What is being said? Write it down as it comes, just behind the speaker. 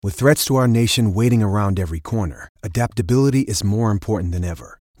With threats to our nation waiting around every corner, adaptability is more important than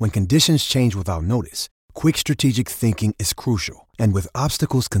ever. When conditions change without notice, quick strategic thinking is crucial. And with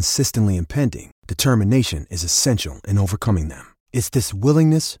obstacles consistently impending, determination is essential in overcoming them. It's this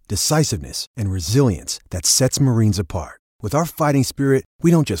willingness, decisiveness, and resilience that sets Marines apart. With our fighting spirit, we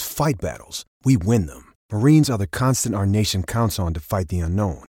don't just fight battles, we win them. Marines are the constant our nation counts on to fight the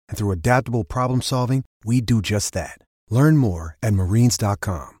unknown. And through adaptable problem solving, we do just that. Learn more at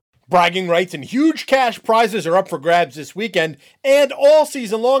marines.com. Bragging rights and huge cash prizes are up for grabs this weekend and all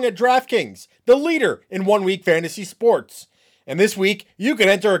season long at DraftKings, the leader in one-week fantasy sports. And this week, you can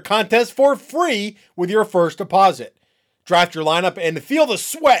enter a contest for free with your first deposit. Draft your lineup and feel the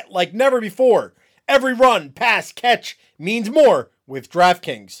sweat like never before. Every run, pass, catch means more with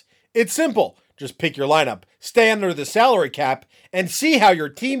DraftKings. It's simple. Just pick your lineup, stay under the salary cap, and see how your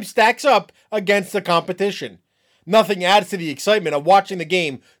team stacks up against the competition. Nothing adds to the excitement of watching the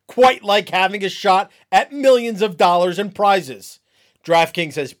game quite like having a shot at millions of dollars in prizes.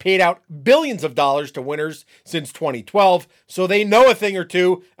 DraftKings has paid out billions of dollars to winners since 2012, so they know a thing or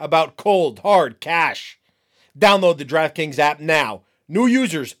two about cold, hard cash. Download the DraftKings app now. New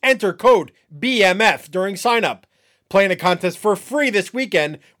users enter code BMF during sign-up. Play in a contest for free this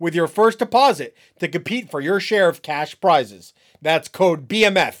weekend with your first deposit to compete for your share of cash prizes. That's code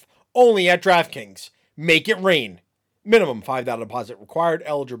BMF, only at DraftKings. Make it rain. Minimum $5 deposit required.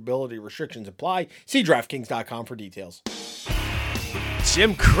 Eligibility restrictions apply. See DraftKings.com for details.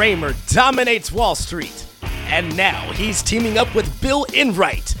 Jim Cramer dominates Wall Street. And now he's teaming up with Bill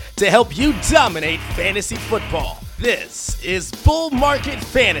Enright to help you dominate fantasy football. This is Bull Market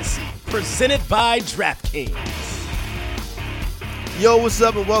Fantasy, presented by DraftKings. Yo, what's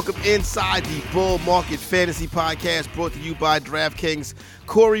up, and welcome inside the Bull Market Fantasy Podcast, brought to you by DraftKings.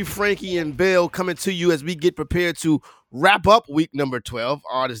 Corey, Frankie, and Bill coming to you as we get prepared to wrap up week number 12,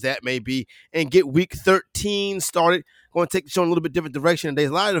 odd as that may be, and get week 13 started. Going to take the show in a little bit different direction today.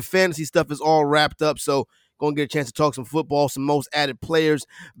 A lot of the fantasy stuff is all wrapped up, so going to get a chance to talk some football, some most added players.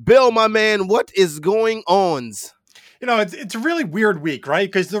 Bill, my man, what is going on? You know, it's a really weird week, right?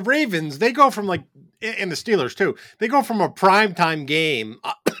 Because the Ravens, they go from and the Steelers too, they go from a primetime game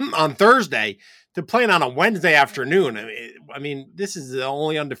on Thursday to playing on a Wednesday afternoon. I mean, this is the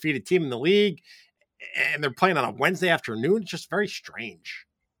only undefeated team in the league, and they're playing on a Wednesday afternoon. It's just very strange.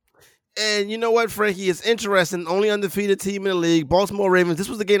 And you know what, Frankie? It's interesting. Only undefeated team in the league, Baltimore Ravens. This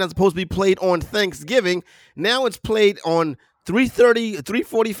was the game that's supposed to be played on Thanksgiving. Now it's played on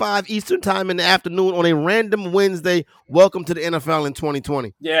 3:45 Eastern time in the afternoon on a random Wednesday. Welcome to the NFL in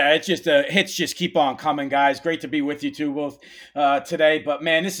 2020. Yeah, it's just hits just keep on coming, guys. Great to be with you two both today. But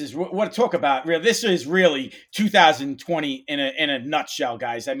man, this is what to talk about. This is really 2020 in a nutshell,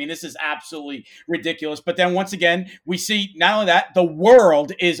 guys. I mean, this is absolutely ridiculous. But then once again, we see not only that, the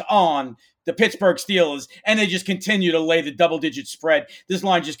world is on the Pittsburgh Steelers, and they just continue to lay the double-digit spread. This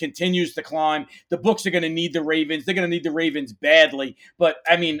line just continues to climb. The books are going to need the Ravens. They're going to need the Ravens badly. But,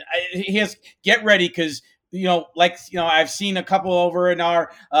 I mean, get ready because, I've seen a couple over in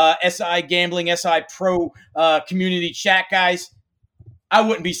our SI Gambling, SI Pro community chat, guys. I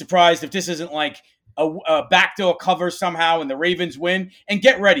wouldn't be surprised if this isn't like a backdoor cover somehow and the Ravens win. And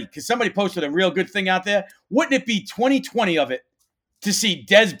get ready because somebody posted a real good thing out there. Wouldn't it be 2020 of it to see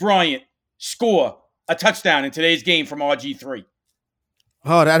Dez Bryant score a touchdown in today's game from RG3?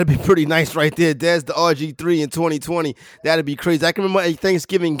 Oh, that'd be pretty nice right there. Dez, the RG3 in 2020. That'd be crazy. I can remember a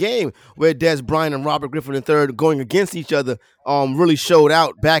Thanksgiving game where Dez Bryant and Robert Griffin III going against each other really showed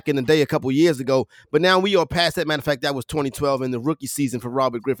out back in the day a couple years ago. But now we are past that. Matter of fact, that was 2012 in the rookie season for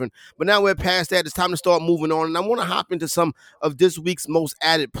Robert Griffin. But now we're past that. It's time to start moving on. And I want to hop into some of this week's most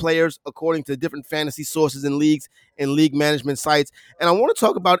added players according to different fantasy sources and leagues and league management sites. And I want to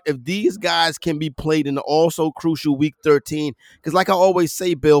talk about if these guys can be played in the also crucial week 13. Because like I always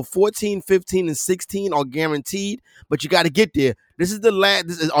say, Bill, 14, 15, and 16 are guaranteed, but you got to get there. This is the last,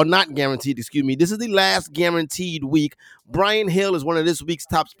 not guaranteed, excuse me. This is the last guaranteed week. Brian Hill is one of this week's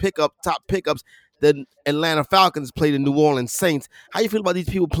top pickups. The Atlanta Falcons play the New Orleans Saints. How you feel about these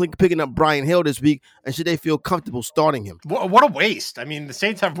people picking up Brian Hill this week, and should they feel comfortable starting him? What a waste. I mean, the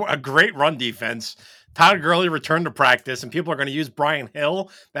Saints have a great run defense. Todd Gurley returned to practice, and people are going to use Brian Hill.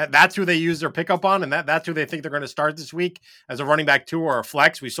 That's who they use their pickup on, and that's who they think they're going to start this week as a running back 2 or a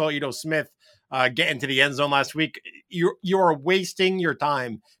flex. We saw Ito Smith get into the end zone last week. You are wasting your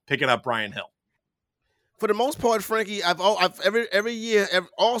time picking up Brian Hill. For the most part, Frankie, I've every year,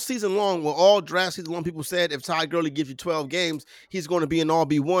 all season long, all draft season long, people said if Todd Gurley gives you 12 games, he's going to be an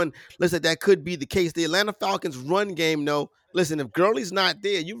RB1. Listen, that could be the case. The Atlanta Falcons run game, though, listen, if Gurley's not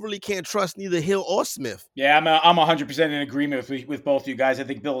there, you really can't trust neither Hill or Smith. Yeah, I'm 100% in agreement with both you guys. I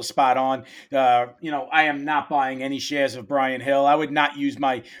think Bill is spot on. I am not buying any shares of Brian Hill. I would not use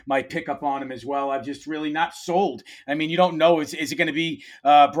my pickup on him as well. I'm just really not sold. I mean, you don't know. Is it going to be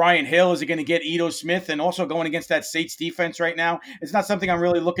Brian Hill? Is it going to get Ito Smith? And also going against that Saints defense right now, it's not something I'm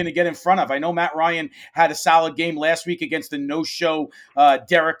really looking to get in front of. I know Matt Ryan had a solid game last week against the no-show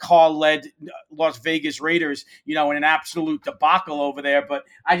Derek Carr-led Las Vegas Raiders, in an absolute debacle over there. But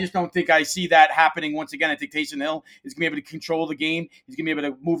I just don't think I see that happening once again. I think Taysom Hill is going to be able to control the game. He's going to be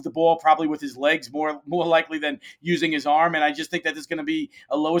able to move the ball probably with his legs more likely than using his arm. And I just think that this is going to be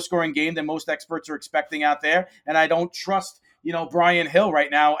a lower scoring game than most experts are expecting out there. And I don't trust Brian Hill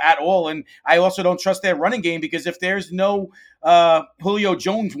right now at all. And I also don't trust their running game, because if there's no Julio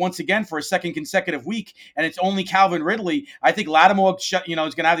Jones once again for a second consecutive week, and it's only Calvin Ridley, I think Lattimore is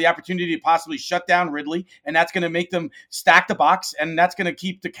going to have the opportunity to possibly shut down Ridley, and that's going to make them stack the box, and that's going to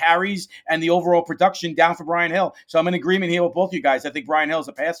keep the carries and the overall production down for Brian Hill. So I'm in agreement here with both you guys. I think Brian Hill is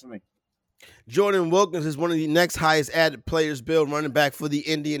a pass for me. Jordan Wilkins is one of the next highest added players, Bill, running back for the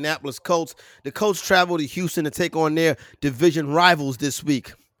Indianapolis Colts. The Colts travel to Houston to take on their division rivals this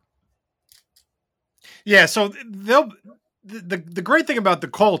week. Yeah, so the great thing about the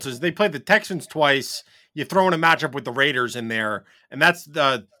Colts is they played the Texans twice. You throw in a matchup with the Raiders in there, and that's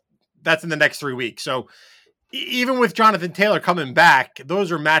in the next 3 weeks. So even with Jonathan Taylor coming back,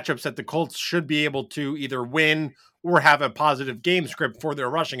 those are matchups that the Colts should be able to either win or have a positive game script for their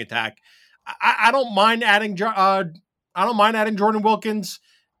rushing attack. I don't mind adding Jordan Wilkins.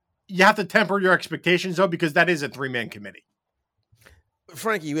 You have to temper your expectations though, because that is a 3-man committee.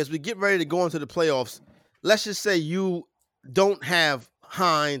 Frankie, as we get ready to go into the playoffs, let's just say you don't have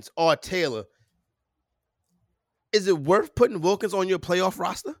Hines or Taylor. Is it worth putting Wilkins on your playoff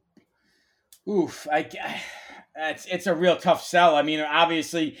roster? Oof, it's a real tough sell. I mean,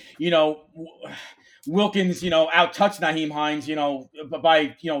 obviously, Wilkins, out-touched Nyheim Hines,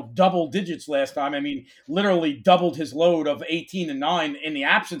 by, double digits last time. I mean, literally doubled his load of 18-9 in the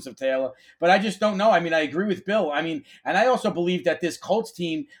absence of Taylor. But I just don't know. I mean, I agree with Bill. I mean, and I also believe that this Colts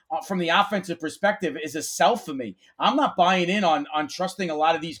team, from the offensive perspective, is a sell for me. I'm not buying in on trusting a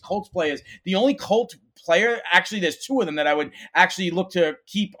lot of these Colts players. The only Colt player, actually there's two of them that I would actually look to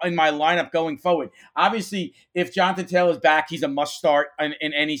keep in my lineup going forward. Obviously, if Jonathan Taylor's back, he's a must start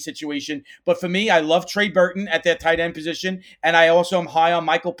in any situation. But for me, I love Trey Burton at that tight end position, and I also am high on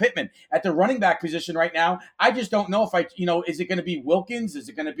Michael Pittman. At the running back position right now, I just don't know if is it going to be Wilkins? Is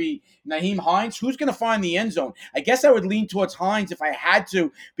it going to be Nyheim Hines? Who's going to find the end zone? I guess I would lean towards Hines if I had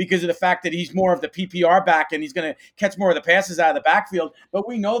to, because of the fact that he's more of the PPR back and he's going to catch more of the passes out of the backfield. But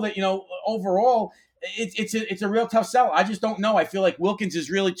we know that, overall, it's a real tough sell. I just don't know. I feel like Wilkins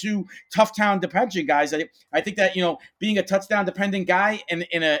is really too touchdown dependent, guys. I think that being a touchdown dependent guy in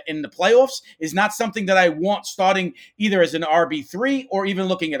the playoffs is not something that I want starting either as an RB3 or even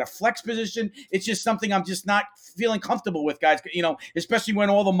looking at a flex position. It's just something I'm just not feeling comfortable with, guys. Especially when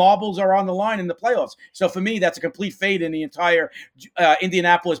all the marbles are on the line in the playoffs. So for me, that's a complete fade in the entire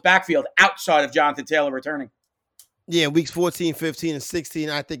Indianapolis backfield outside of Jonathan Taylor returning. Yeah, weeks 14, 15, and 16,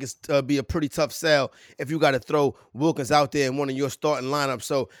 I think it's be a pretty tough sell if you got to throw Wilkins out there in one of your starting lineups.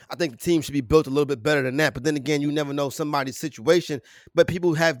 So I think the team should be built a little bit better than that. But then again, you never know somebody's situation. But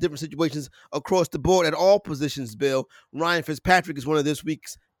people have different situations across the board at all positions, Bill. Ryan Fitzpatrick is one of this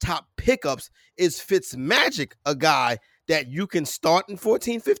week's top pickups. Is Fitzmagic a guy that you can start in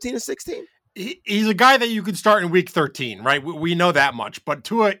 14, 15, and 16? He's a guy that you could start in week 13, right? We know that much, but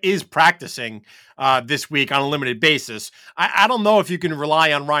Tua is practicing this week on a limited basis. I don't know if you can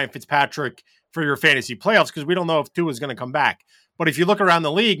rely on Ryan Fitzpatrick for your fantasy playoffs, because we don't know if Tua is going to come back. But if you look around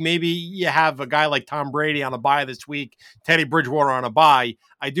the league, maybe you have a guy like Tom Brady on a bye this week, Teddy Bridgewater on a bye.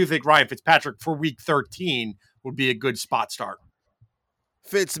 I do think Ryan Fitzpatrick for week 13 would be a good spot start.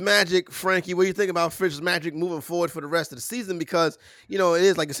 Fitzmagic, Frankie, what do you think about Fitzmagic moving forward for the rest of the season? Because, it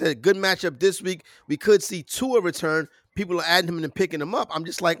is, like I said, a good matchup this week. We could see Tua return. People are adding him and picking him up. I'm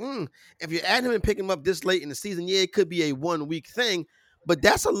just like, if you're adding him and picking him up this late in the season, yeah, it could be a 1-week thing. But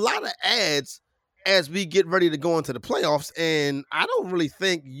that's a lot of ads as we get ready to go into the playoffs. And I don't really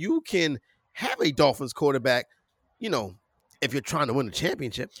think you can have a Dolphins quarterback, if you're trying to win a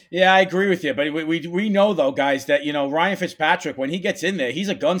championship. Yeah, I agree with you. But we know, though, guys, that, Ryan Fitzpatrick, when he gets in there, he's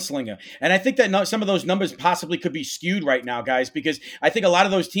a gunslinger. And I think that some of those numbers possibly could be skewed right now, guys, because I think a lot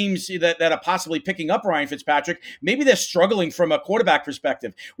of those teams that are possibly picking up Ryan Fitzpatrick, maybe they're struggling from a quarterback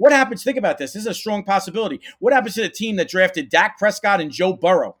perspective. What happens? Think about this. This is a strong possibility. What happens to the team that drafted Dak Prescott and Joe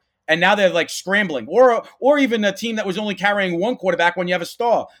Burrow? And now they're like scrambling, or even a team that was only carrying one quarterback when you have a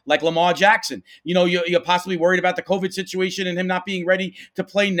star like Lamar Jackson. You're possibly worried about the COVID situation and him not being ready to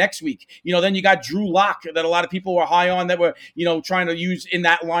play next week. Then you got Drew Lock that a lot of people were high on that were trying to use in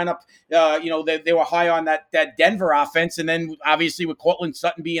that lineup. They were high on that Denver offense, and then obviously with Cortland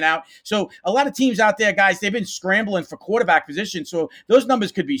Sutton being out, so a lot of teams out there, guys, they've been scrambling for quarterback position. So those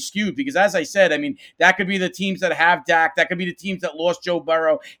numbers could be skewed because, as I said, I mean that could be the teams that have Dak, that could be the teams that lost Joe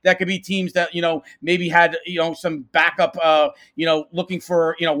Burrow, that could be teams that maybe had some backup looking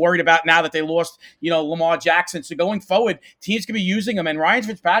for worried about now that they lost Lamar Jackson. So going forward, teams could be using them. And Ryan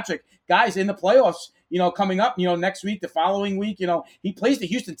Fitzpatrick, guys, in the playoffs, coming up, next week, the following week, he plays the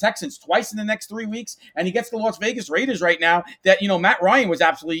Houston Texans twice in the next 3 weeks, and he gets the Las Vegas Raiders right now that, Matt Ryan was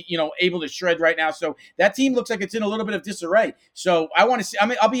absolutely, able to shred right now. So that team looks like it's in a little bit of disarray. So I want to see,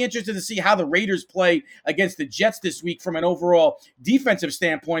 I'll be interested to see how the Raiders play against the Jets this week from an overall defensive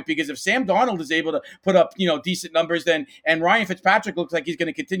standpoint, because if Sam Darnold is able to put up, decent numbers, then, and Ryan Fitzpatrick looks like he's going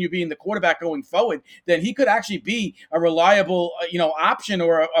to continue being the quarterback going forward, then he could actually be a reliable, option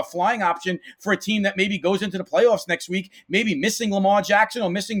or a flying option for a team that maybe goes into the playoffs next week, maybe missing Lamar Jackson or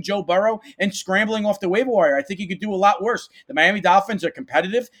missing Joe Burrow and scrambling off the waiver wire. I think he could do a lot worse. The Miami Dolphins are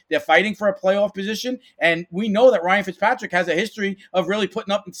competitive. They're fighting for a playoff position, and we know that Ryan Fitzpatrick has a history of really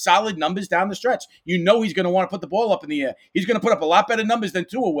putting up solid numbers down the stretch. He's going to want to put the ball up in the air. He's going to put up a lot better numbers than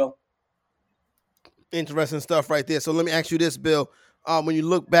Tua will. Interesting stuff right there. So let me ask you this, Bill. When you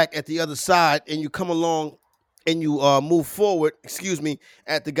look back at the other side and you come along and you move forward,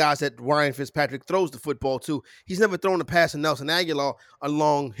 at the guys that Ryan Fitzpatrick throws the football to, he's never thrown a pass to Nelson Aguilar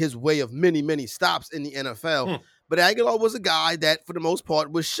along his way of many, many stops in the NFL. But Aguilar was a guy that, for the most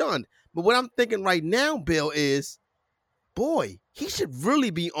part, was shunned. But what I'm thinking right now, Bill, is, boy, he should really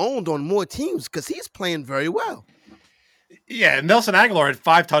be owned on more teams because he's playing very well. Yeah, Nelson Aguilar had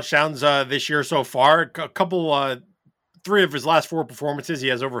 5 touchdowns this year so far. A couple, 3 of his last 4 performances, he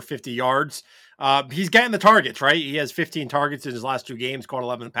has over 50 yards. He's getting the targets, right? He has 15 targets in his last 2 games, caught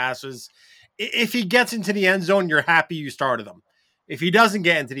 11 passes. If he gets into the end zone, you're happy you started him. If he doesn't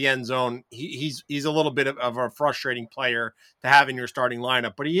get into the end zone, he's a little bit of a frustrating player to have in your starting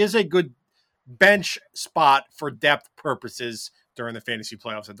lineup. But he is a good bench spot for depth purposes during the fantasy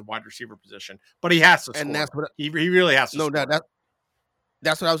playoffs at the wide receiver position. But he has to score. And that's what he really has to score.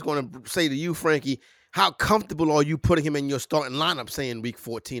 That's what I was going to say to you, Frankie. How comfortable are you putting him in your starting lineup, say in week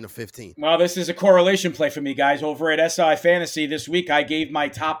 14 or 15? Well, this is a correlation play for me, guys. Over at SI Fantasy this week, I gave my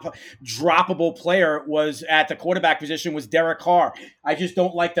top droppable player was at the quarterback position was Derek Carr. I just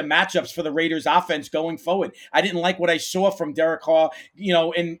don't like the matchups for the Raiders offense going forward. I didn't like what I saw from Derek Carr,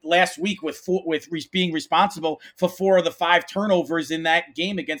 in last week with being responsible for 4 of the 5 turnovers in that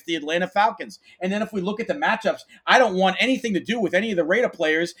game against the Atlanta Falcons. And then if we look at the matchups, I don't want anything to do with any of the Raider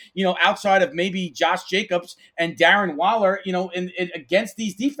players, outside of maybe Josh Jacobs and Darren Waller, in against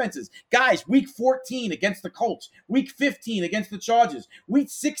these defenses. Guys, week 14 against the Colts, week 15 against the Chargers, week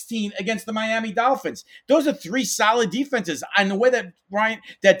 16 against the Miami Dolphins. Those are 3 solid defenses. And the way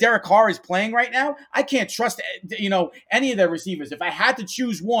that Derek Carr is playing right now, I can't trust, any of their receivers. If I had to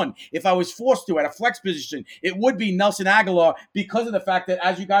choose one, if I was forced to at a flex position, it would be Nelson Aguilar because of the fact that,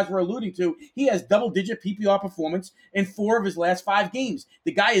 as you guys were alluding to, he has double-digit PPR performance in 4 of his last 5 games.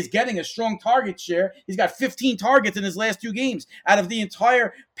 The guy is getting a strong target share. He's got 15 targets in his last 2 games out of the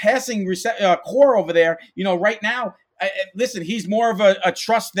entire passing core over there. Right now, listen, he's more of a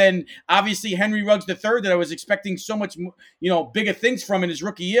trust than obviously Henry Ruggs III that I was expecting so much, bigger things from in his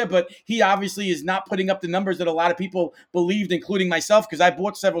rookie year. But he obviously is not putting up the numbers that a lot of people believed, including myself, because I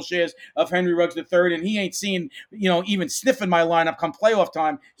bought several shares of Henry Ruggs III, and he ain't seen, even sniffing my lineup come playoff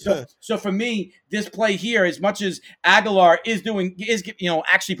time. So for me, this play here, as much as Aguilar is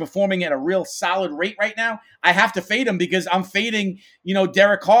actually performing at a real solid rate right now, I have to fade him because I'm fading,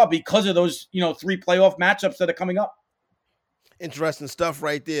 Derek Carr because of those, 3 playoff matchups that are coming up. Interesting stuff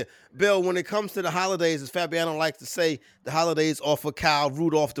right there. Bill, when it comes to the holidays, as Fabiano likes to say, the holidays are for Kyle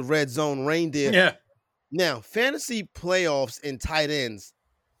Rudolph, the red zone reindeer. Yeah. Now, fantasy playoffs and tight ends,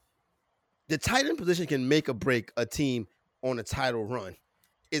 the tight end position can make or break a team on a title run.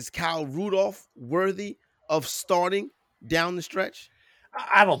 Is Kyle Rudolph worthy of starting down the stretch?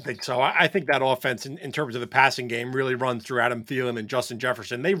 I don't think so. I think that offense in terms of the passing game really runs through Adam Thielen and Justin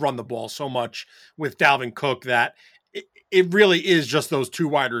Jefferson. They run the ball so much with Dalvin Cook that it really is just those 2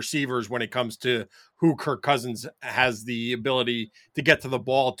 wide receivers when it comes to who Kirk Cousins has the ability to get to the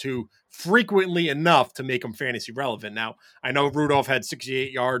ball to frequently enough to make him fantasy relevant. Now, I know Rudolph had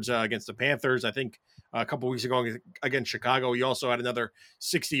 68 yards against the Panthers. I think a couple weeks ago against Chicago, he also had another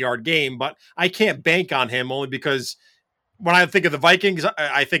 60-yard game, but I can't bank on him only because when I think of the Vikings,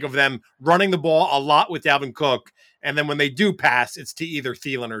 I think of them running the ball a lot with Dalvin Cook. And then when they do pass, it's to either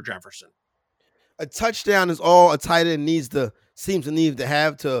Thielen or Jefferson. A touchdown is all a tight end seems to need to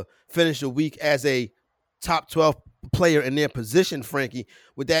have to finish a week as a top 12 player in their position, Frankie.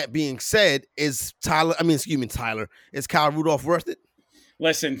 With that being said, is Kyle Rudolph worth it?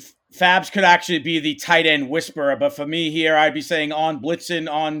 Listen, Fabs could actually be the tight end whisperer, but for me here, I'd be saying on Blitzen,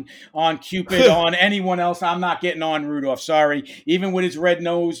 on Cupid, on anyone else. I'm not getting on Rudolph. Sorry. Even with his red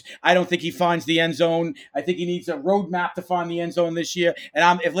nose, I don't think he finds the end zone. I think he needs a roadmap to find the end zone this year.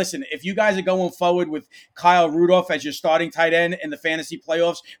 And if you guys are going forward with Kyle Rudolph as your starting tight end in the fantasy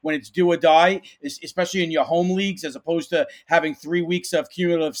playoffs when it's do or die, especially in your home leagues, as opposed to having 3 weeks of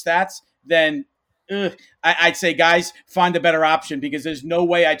cumulative stats, then I'd say, guys, find a better option, because there's no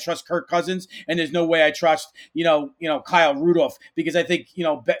way I trust Kirk Cousins, and there's no way I trust, Kyle Rudolph, because I think,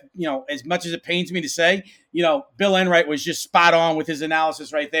 as much as it pains me to say, Bill Enright was just spot on with his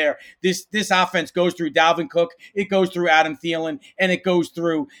analysis right there. This offense goes through Dalvin Cook, it goes through Adam Thielen, and it goes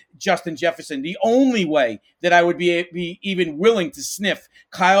through Justin Jefferson. The only way that I would be even willing to sniff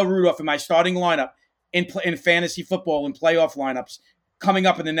Kyle Rudolph in my starting lineup in fantasy football and playoff lineups coming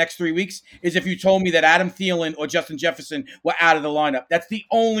up in the next 3 weeks is if you told me that Adam Thielen or Justin Jefferson were out of the lineup. That's the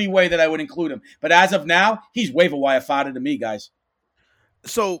only way that I would include him. But as of now, he's waiver wire fodder to me, guys.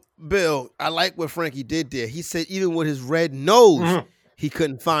 So, Bill, I like what Frankie did there. He said even with his red nose, he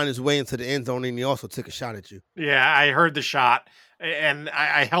couldn't find his way into the end zone, and he also took a shot at you. Yeah, I heard the shot, and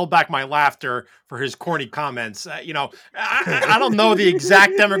I held back my laughter for his corny comments. I don't know the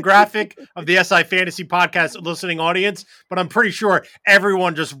exact demographic of the SI Fantasy Podcast listening audience, but I'm pretty sure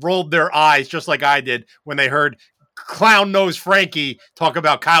everyone just rolled their eyes just like I did when they heard Clown Nose Frankie talk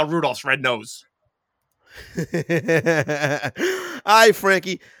about Kyle Rudolph's red nose. All right,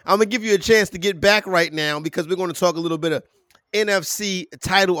 Frankie, I'm going to give you a chance to get back right now, because we're going to talk a little bit of NFC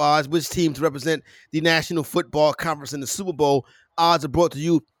title odds, which teams represent the National Football Conference in the Super Bowl. Odds are brought to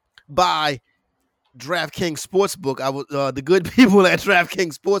you by DraftKings Sportsbook. The good people at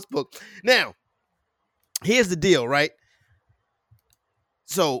DraftKings Sportsbook. Now, here's the deal, right?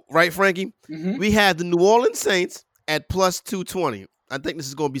 So, right, Frankie? Mm-hmm. We have the New Orleans Saints at plus 220. I think this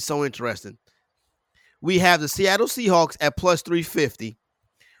is going to be so interesting. We have the Seattle Seahawks at plus 350.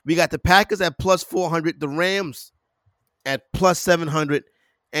 We got the Packers at plus 400. The Rams at plus 700.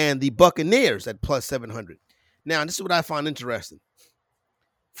 And the Buccaneers at plus 700. Now, this is what I find interesting.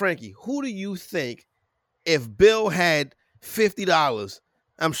 Frankie, who do you think, if Bill had $50,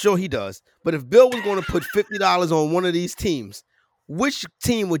 I'm sure he does, but if Bill was going to put $50 on one of these teams, which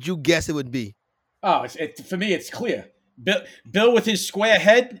team would you guess it would be? Oh, for me, it's clear. Bill with his square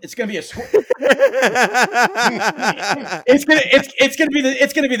head, it's going to be a square. it's going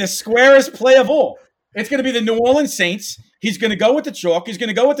to be the squarest play of all. It's going to be the New Orleans Saints. He's going to go with the chalk. He's going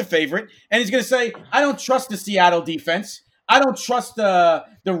to go with the favorite. And he's going to say, I don't trust the Seattle defense. I don't trust the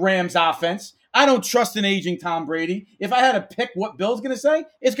Rams offense. I don't trust an aging Tom Brady. If I had to pick what Bill's going to say,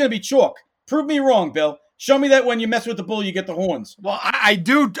 it's going to be chalk. Prove me wrong, Bill. Show me that when you mess with the bull, you get the horns. Well, I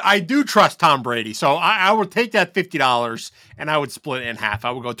do trust Tom Brady. So I would take that $50 and I would split it in half.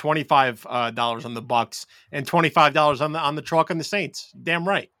 I would go $25 on the Bucs and $25 on the chalk and the Saints. Damn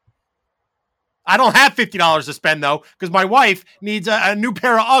right. I don't have $50 to spend, though, because my wife needs a new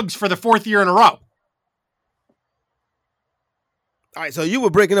pair of Uggs for the 4th year in a row. All right, so you were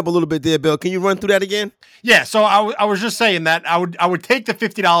breaking up a little bit there, Bill. Can you run through that again? Yeah, so I was just saying that I would take the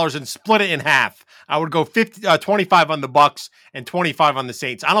 $50 and split it in half. I would go 25 on the Bucs and 25 on the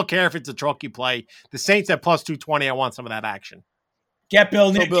Saints. I don't care if it's a chalky play. The Saints at plus 220, I want some of that action. Get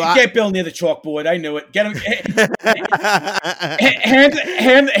Bill near the chalkboard. I knew it. Get him.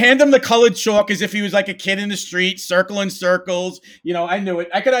 hand him the colored chalk as if he was like a kid in the street, circling circles. I knew it.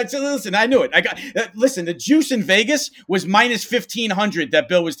 Listen, I knew it. Listen, the juice in Vegas was minus 1,500 that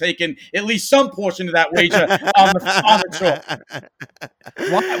Bill was taking at least some portion of that wager on the chalk.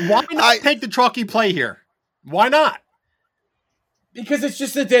 Why not take the chalky play here? Why not? Because it's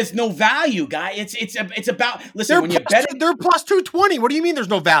just that there's no value, guy. It's about listen. They're plus 220. What do you mean there's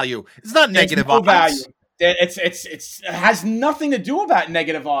no value? It's not negative odds. Value. It has nothing to do about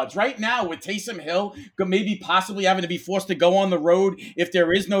negative odds right now with Taysom Hill maybe possibly having to be forced to go on the road if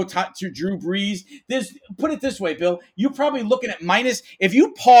there is no to Drew Brees. Put it this way, Bill. You're probably looking at minus if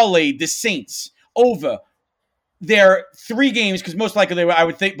you parlayed the Saints over their 3 games because most likely I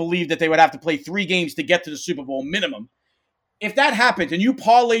would believe that they would have to play 3 games to get to the Super Bowl minimum. if that happens and you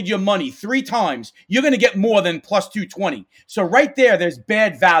parlayed your money 3 times, you're going to get more than plus 220. So right there's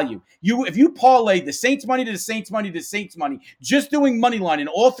bad value. If you parlay the Saints money to the Saints money to the Saints money, just doing money line in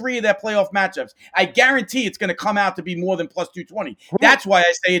all 3 of their playoff matchups, I guarantee it's going to come out to be more than plus 220. That's why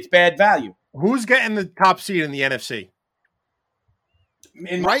I say it's bad value. Who's getting the top seed in the NFC?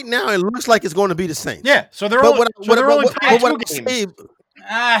 Right now, it looks like it's going to be the Saints. Yeah, so they're only games.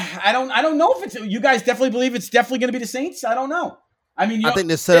 I don't know if it's. You guys definitely believe it's definitely going to be the Saints. I don't know. I mean, I think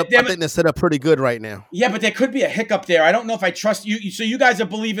they're set up. I think they're set up pretty good right now. Yeah, but there could be a hiccup there. I don't know if I trust you. So you guys are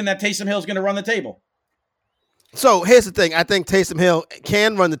believing that Taysom Hill is going to run the table. So here's the thing. I think Taysom Hill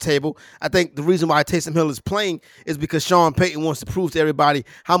can run the table. I think the reason why Taysom Hill is playing is because Sean Payton wants to prove to everybody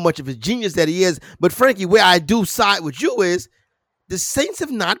how much of a genius that he is. But Frankie, where I do side with you is the Saints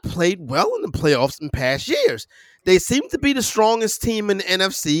have not played well in the playoffs in past years. They seem to be the strongest team in the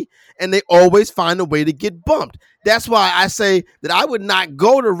NFC, and they always find a way to get bumped. That's why I say that I would not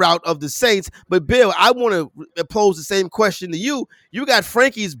go the route of the Saints. But, Bill, I want to pose the same question to you. You got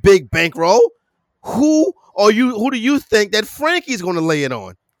Frankie's big bankroll. Who do you think that Frankie's going to lay it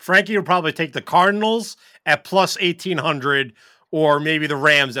on? Frankie will probably take the Cardinals at plus 1,800 or maybe the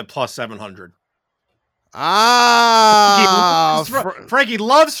Rams at plus 700. Frankie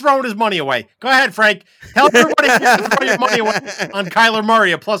loves throwing his money away. Go ahead, Frank. Tell everybody to throw your money away on Kyler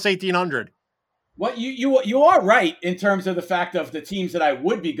Murray at plus 1,800. Well, you are right in terms of the fact of the teams that I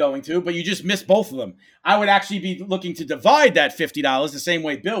would be going to, but you just missed both of them. I would actually be looking to divide that $50 the same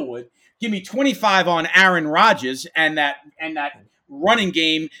way Bill would. Give me 25 on Aaron Rodgers and that running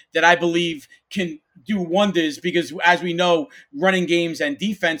game that I believe can do wonders because, as we know, running games and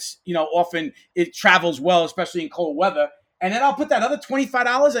defense, often it travels well, especially in cold weather. And then I'll put that other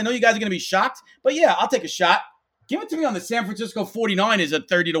 $25. I know you guys are going to be shocked, but yeah, I'll take a shot. Give it to me on the San Francisco 49ers at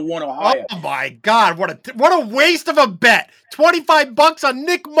 30-1 or higher. Oh my God, what a waste of a bet. $25 on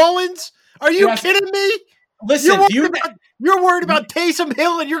Nick Mullins? Are you kidding me? Listen, you're worried about Taysom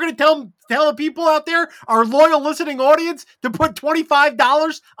Hill, and you're going to tell the people out there, our loyal listening audience, to put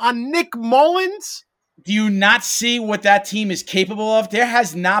 $25 on Nick Mullins? Do you not see what that team is capable of? There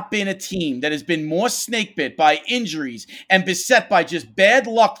has not been a team that has been more snakebit by injuries and beset by just bad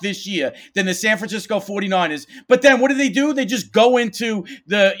luck this year than the San Francisco 49ers. But then what do? They just go into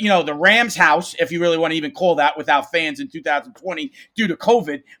the Rams house, if you really want to even call that without fans in 2020 due to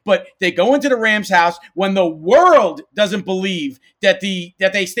COVID. But they go into the Rams house when the world doesn't believe that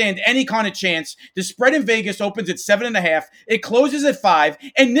they stand any kind of chance. The spread in Vegas opens at 7.5. It closes at 5.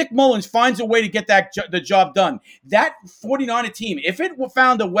 And Nick Mullins finds a way to get the job done. That 49er team, if it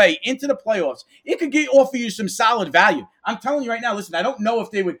found a way into the playoffs, it could offer you some solid value. I'm telling you right now, listen, I don't know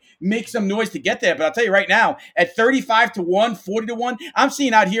if they would make some noise to get there, but I'll tell you right now, at 35-1, 40-1, I'm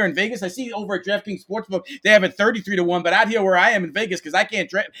seeing out here in Vegas, I see over at DraftKings Sportsbook, they have it 33-1, but out here where I am in Vegas, because I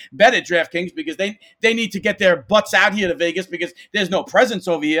can't bet at DraftKings because they need to get their butts out here to Vegas because there's no presence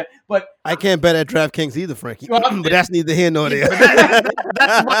over here. But I can't bet at DraftKings either, Frankie. Well, but that's neither here nor there.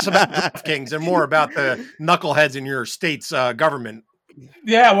 That's less about DraftKings and more about the knuckleheads in your state's government.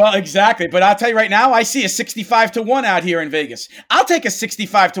 Yeah, well, exactly. But I'll tell you right now, I see a 65-1 out here in Vegas. I'll take a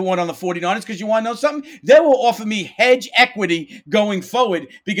 65-1 on the 49ers because you want to know something? They will offer me hedge equity going forward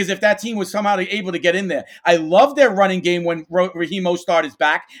because if that team was somehow able to get in there. I love their running game when Raheem Mostert is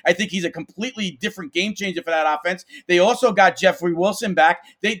back. I think he's a completely different game changer for that offense. They also got Jeffrey Wilson back.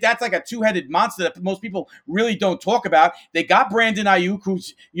 That's like a two-headed monster that most people really don't talk about. They got Brandon Ayuk,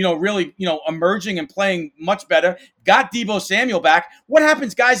 who's really emerging and playing much better. Got Deebo Samuel back. What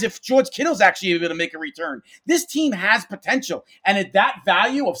happens, guys, if George Kittle's actually able to make a return? This team has potential. And at that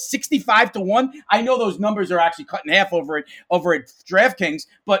value of 65-1, I know those numbers are actually cut in half over at DraftKings,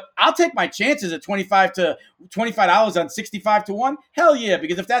 but I'll take my chances at $25 on 65-1. Hell yeah,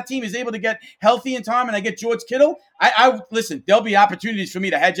 because if that team is able to get healthy in time and I get George Kittle, listen, there'll be opportunities for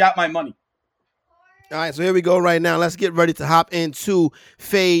me to hedge out my money. All right, so here we go right now. Let's get ready to hop into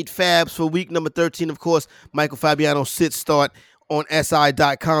Fade Fabs for week number 13. Of course, Michael Fabiano sit start on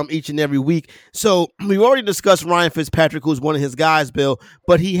SI.com each and every week. So we've already discussed Ryan Fitzpatrick, who's one of his guys, Bill,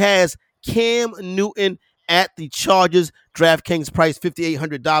 but he has Cam Newton at the Chargers. DraftKings price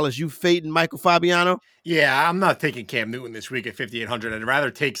 $5,800. You fading Michael Fabiano? Yeah, I'm not taking Cam Newton this week at $5,800. I'd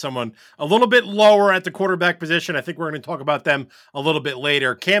rather take someone a little bit lower at the quarterback position. I think we're going to talk about them a little bit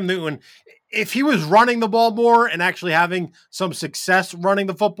later. Cam Newton, if he was running the ball more and actually having some success running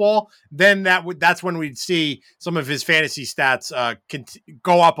the football, then that's when we'd see some of his fantasy stats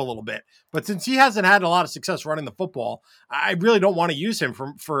go up a little bit. But since he hasn't had a lot of success running the football, I really don't want to use him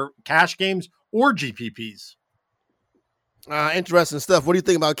for cash games or GPPs. Interesting stuff. What do you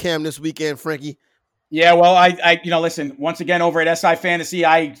think about Cam this weekend, Frankie? Yeah, well, listen, once again, over at SI Fantasy,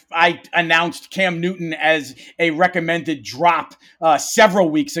 I announced Cam Newton as a recommended drop several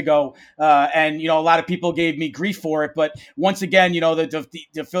weeks ago. And, a lot of people gave me grief for it. But once again,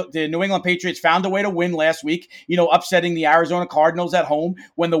 the New England Patriots found a way to win last week, upsetting the Arizona Cardinals at home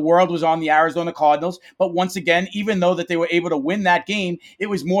when the world was on the Arizona Cardinals. But once again, even though that they were able to win that game, it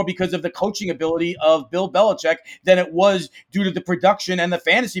was more because of the coaching ability of Bill Belichick than it was due to the production and the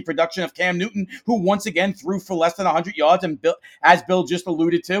fantasy production of Cam Newton, who once again threw for less than 100 yards, and Bill, as Bill just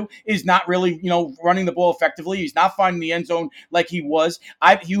alluded to, is not really running the ball effectively. He's not finding the end zone like he was.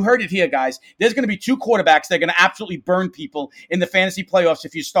 You heard it here, guys. There's going to be two quarterbacks that are going to absolutely burn people in the fantasy playoffs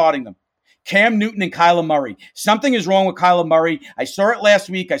if you're starting them. Cam Newton and Kyler Murray. Something is wrong with Kyler Murray. I saw it last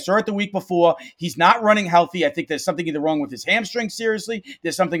week. I saw it the week before. He's not running healthy. I think there's something either wrong with his hamstring, seriously.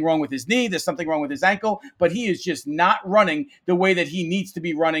 There's something wrong with his knee. There's something wrong with his ankle. But he is just not running the way that he needs to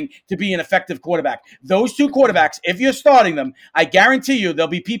be running to be an effective quarterback. Those two quarterbacks, if you're starting them, I guarantee you there'll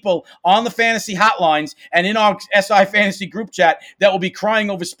be people on the fantasy hotlines and in our SI Fantasy group chat that will be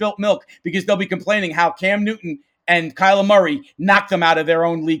crying over spilt milk because they'll be complaining how Cam Newton and Kyler Murray knocked them out of their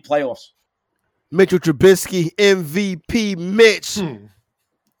own league playoffs. Mitchell Trubisky, MVP Mitch.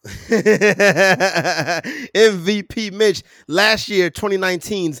 MVP Mitch. Last year,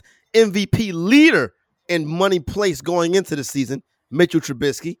 2019's MVP leader in money placed going into the season. Mitchell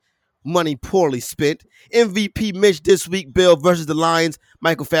Trubisky. Money poorly spent. MVP Mitch this week, Bill, versus the Lions.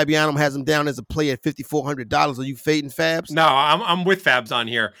 Michael Fabiano has him down as a play at $5,400. Are you fading Fabs? No, I'm with Fabs on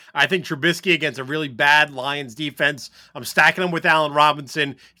here. I think Trubisky against a really bad Lions defense. I'm stacking him with Allen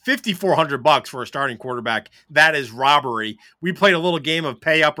Robinson. $5,400 for a starting quarterback. That is robbery. We played a little game of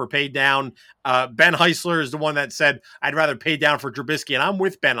pay up or pay down. Ben Heisler is the one that said, I'd rather pay down for Trubisky, and I'm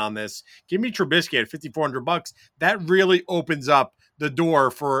with Ben on this. Give me Trubisky at $5,400. That really opens up the door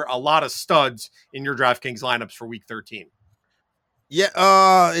for a lot of studs in your DraftKings lineups for week 13.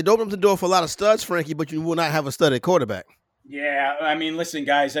 Yeah, it opens the door for a lot of studs, Frankie, but you will not have a stud at quarterback. Yeah, listen,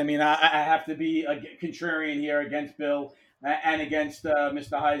 guys. I have to be a contrarian here against Bill and against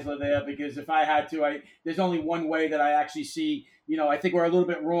Mr. Heisler there, because if I had to, there's only one way that I actually see. I think we're a little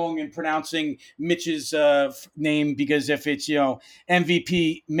bit wrong in pronouncing Mitch's name, because if it's,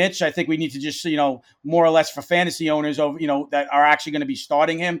 MVP Mitch, I think we need to just, more or less for fantasy owners over, that are actually going to be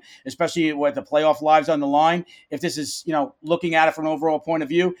starting him, especially with the playoff lives on the line. If this is, looking at it from an overall point of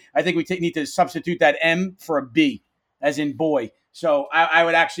view, I think we need to substitute that M for a B, as in boy. So I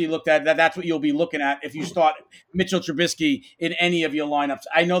would actually look at that. That's what you'll be looking at if you start Mitchell Trubisky in any of your lineups.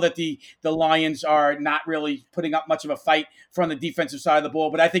 I know that the Lions are not really putting up much of a fight from the defensive side of the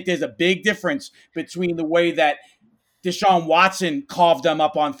ball, but I think there's a big difference between the way that Deshaun Watson carved them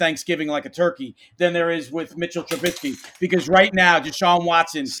up on Thanksgiving like a turkey than there is with Mitchell Trubisky. Because right now, Deshaun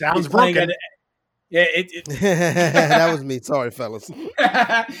Watson sounds is playing broken. That was me. Sorry, fellas.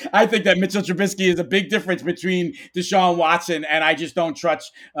 I think that Mitchell Trubisky is a big difference between Deshaun Watson, and I just don't trust,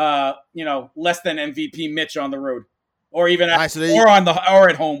 less than MVP Mitch on the road, or even or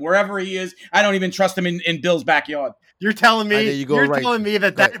at home, wherever he is. I don't even trust him in Bill's backyard. You're telling me telling me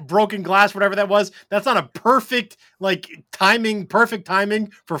that broken glass, whatever that was, that's not a perfect timing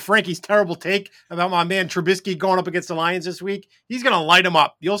for Frankie's terrible take about my man Trubisky going up against the Lions this week. He's gonna light him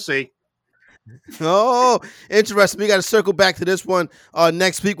up. You'll see. Oh, interesting. We got to circle back to this one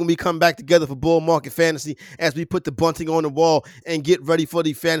next week when we come back together for Bull Market Fantasy as we put the bunting on the wall and get ready for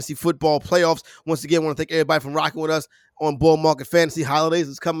the fantasy football playoffs. Once again, I want to thank everybody for rocking with us on Bull Market Fantasy. Holidays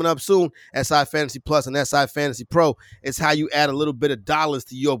is coming up soon. SI Fantasy Plus and SI Fantasy Pro is how you add a little bit of dollars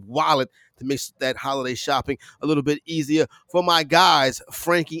to your wallet to make that holiday shopping a little bit easier. For my guys,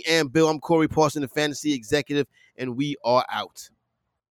 Frankie and Bill, I'm Corey Parson, the Fantasy Executive, and we are out.